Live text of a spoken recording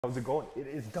How's it going? It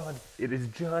is done. It is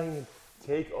giant.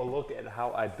 Take a look at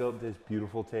how I built this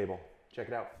beautiful table. Check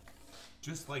it out.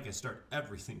 Just like I start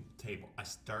every single table, I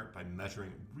start by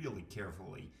measuring really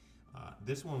carefully.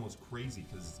 This one was crazy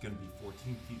because it's going to be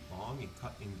 14 feet long and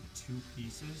cut into 2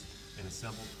 pieces and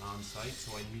assembled on site,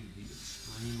 so I need to be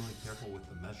extremely careful with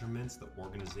the measurements, the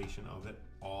organization of it,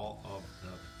 all of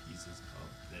the pieces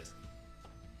of this.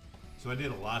 So I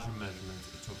did a lot of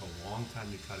measurements. It took a long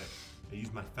time to cut it. I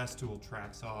used my Festool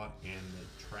track saw and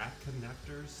the track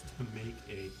connectors to make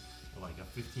like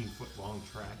a 15-foot long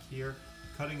track here.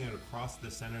 Cutting it across the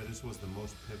center, this was the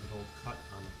most pivotal cut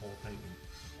on the whole thing.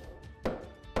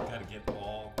 Got to get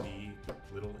all the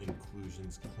little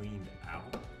inclusions cleaned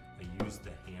out. I used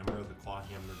the hammer, the claw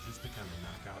hammer, just to kind of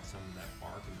knock out some of that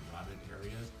bark and rotted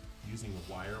areas, using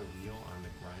a wire wheel on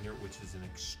the grinder, which is an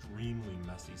extremely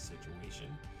messy situation.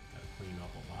 Got to clean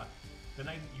up a lot. Then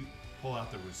you pull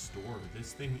out the Restore.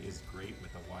 This thing is great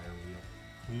with a wire wheel.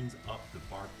 Cleans up the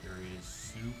bark areas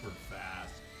super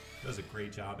fast. Does a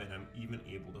great job, and I'm even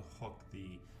able to hook the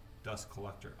dust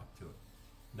collector up to it.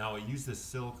 Now I use this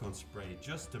silicone spray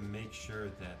just to make sure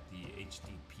that the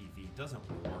HDPV doesn't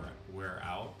wear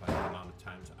out by the amount of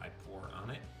times I pour on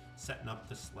it. Setting up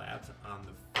the slabs on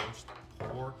the first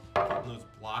pour, getting those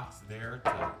blocks there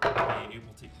to be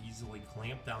able to easily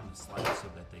clamp down the slabs so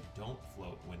that they don't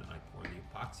float when I pour the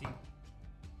epoxy.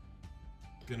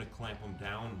 Gonna clamp them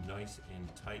down nice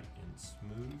and tight and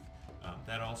smooth.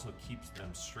 That also keeps them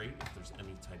straight if there's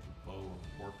any type of bow or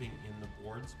warping in the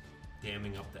boards.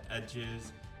 Damming up the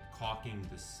edges, caulking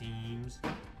the seams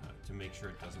to make sure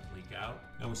it doesn't leak out.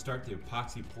 Now we start the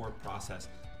epoxy pour process.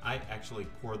 I actually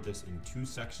poured this in 2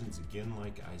 sections again,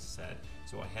 like I said,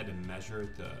 so I had to measure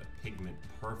the pigment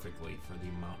perfectly for the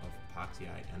amount of epoxy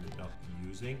I ended up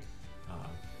using,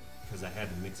 because I had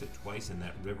to mix it twice, and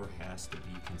that river has to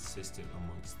be consistent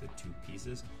amongst the 2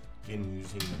 pieces. Again,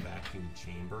 using the vacuum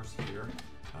chambers here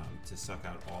to suck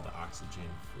out all the oxygen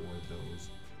for those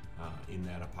in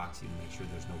that epoxy to make sure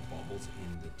there's no bubbles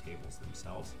in the tables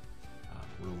themselves.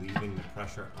 Relieving the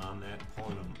pressure on that,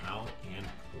 pulling them out, and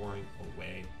pouring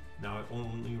away. Now I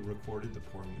only recorded the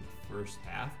pouring in the first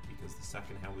half because the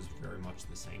second half was very much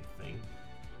the same thing.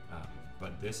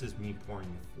 But this is me pouring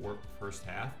the first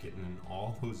half, getting in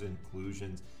all those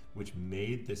inclusions, which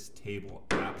made this table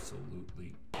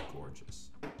absolutely gorgeous.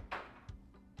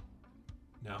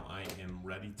 Now I am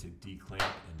ready to declamp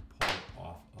and pull it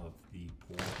off of the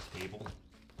pour table.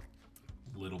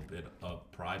 A little bit of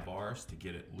pry bars to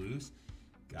get it loose.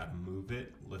 Got to move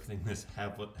it, lifting this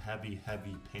heavy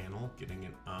panel, getting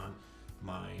it on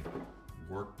my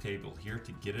work table here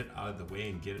to get it out of the way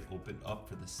and get it opened up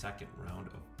for the second round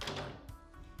of pouring.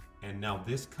 And now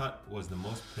this cut was the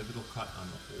most pivotal cut on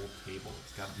the whole table.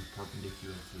 It's got to be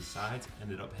perpendicular to the sides.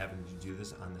 Ended up having to do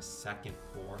this on the second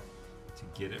pour to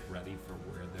get it ready for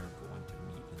where they're going to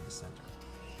meet in the center.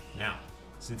 Now,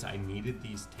 since I needed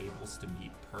these tables to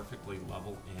meet perfectly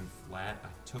level and flat, I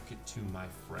took it to my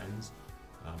friends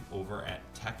over at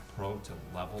Tech Pro to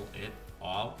level it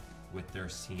out with their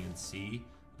CNC.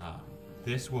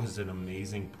 This was an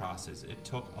amazing process. It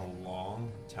took a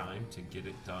long time to get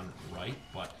it done right,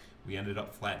 but we ended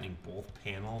up flattening both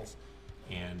panels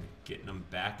and getting them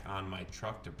back on my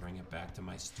truck to bring it back to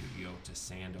my studio to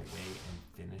sand away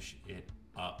and finish it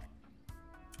up.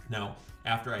 Now,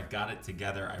 after I got it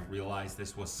together, I realized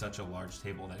this was such a large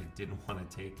table that I didn't want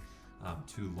to take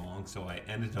too long, so I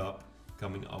ended up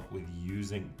coming up with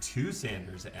using 2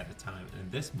 sanders at a time,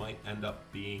 and this might end up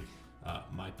being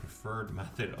my preferred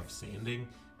method of sanding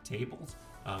tables,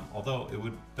 although it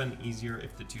would have been easier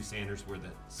if the 2 sanders were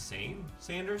the same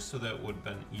sanders, so that it would have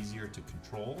been easier to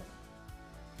control.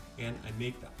 And I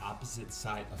make the opposite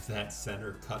side of that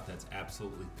center cut that's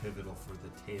absolutely pivotal for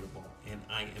the table, and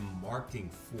I am marking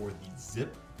for the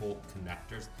ZipBolt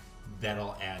connectors that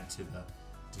I'll add to the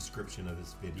description of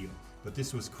this video. But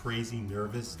this was crazy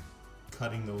nervous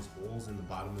cutting those holes in the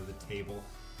bottom of the table.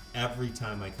 Every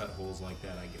time I cut holes like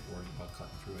that, I get worried about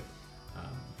cutting through it.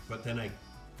 But then I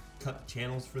cut the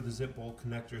channels for the ZipBolt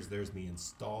connectors. There's me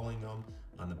installing them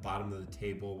on the bottom of the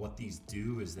table. What these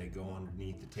do is they go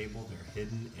underneath the table, they're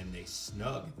hidden, and they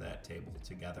snug that table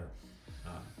together.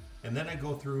 And then I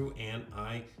go through and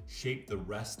I shape the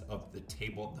rest of the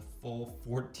table, the full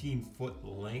 14-foot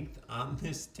length on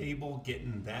this table,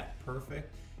 getting that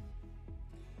perfect.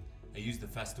 I use the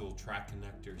Festool track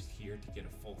connectors here to get a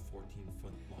full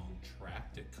 14-foot long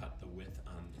track to cut the width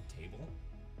on the table.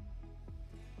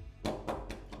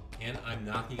 And I'm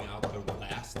knocking out the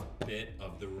last bit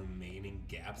of the remaining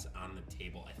gaps on the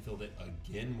table. I filled it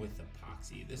again with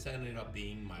epoxy. This ended up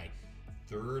being my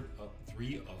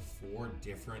three of four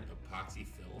different epoxy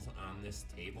fills on this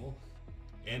table.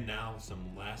 And now some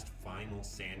last final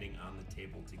sanding on the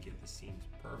table to get the seams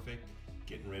perfect,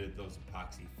 getting rid of those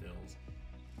epoxy fills.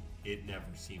 It never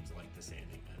seems like the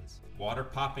sanding ends. Water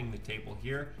popping the table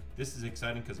here. This is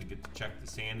exciting because I get to check the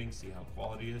sanding, see how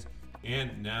quality is.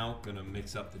 And now gonna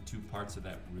mix up the two parts of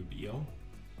that Rubio.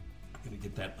 I'm gonna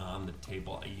get that on the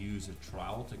table. I use a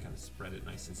trowel to kind of spread it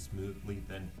nice and smoothly,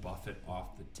 then buff it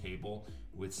off the table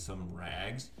with some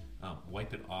rags.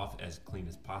 Wipe it off as clean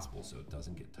as possible so it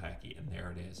doesn't get tacky. And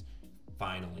there it is,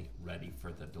 finally ready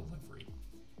for the delivery.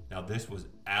 Now this was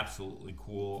absolutely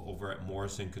cool. Over at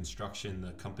Morrison Construction,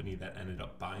 the company that ended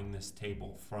up buying this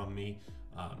table from me,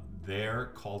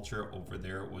 their culture over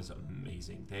there was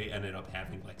amazing. They ended up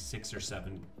having like 6 or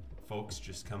 7 folks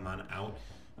just come on out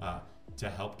to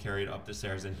help carry it up the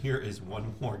stairs. And here is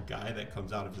one more guy that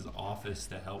comes out of his office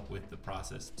to help with the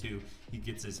process too. He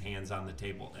gets his hands on the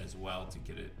table as well to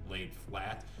get it laid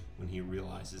flat when he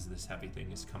realizes this heavy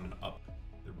thing is coming up.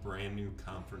 The brand new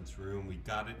conference room, we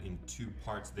got it in 2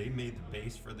 parts. They made the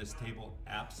base for this table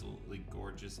absolutely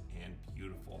gorgeous and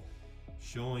beautiful,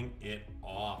 showing it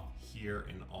off here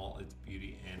in all its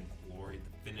beauty and glory.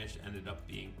 The finish ended up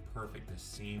being perfect. The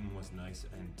seam was nice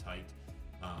and tight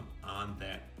on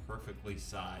that perfectly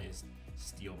sized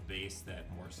steel base that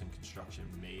Morrison Construction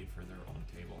made for their own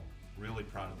table. Really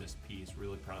proud of this piece,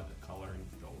 really proud of the coloring,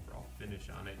 the overall finish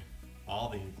on it, all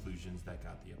the inclusions that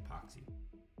got the epoxy.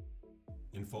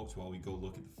 And folks, while we go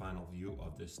look at the final view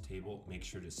of this table, make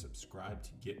sure to subscribe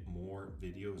to get more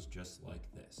videos just like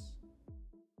this.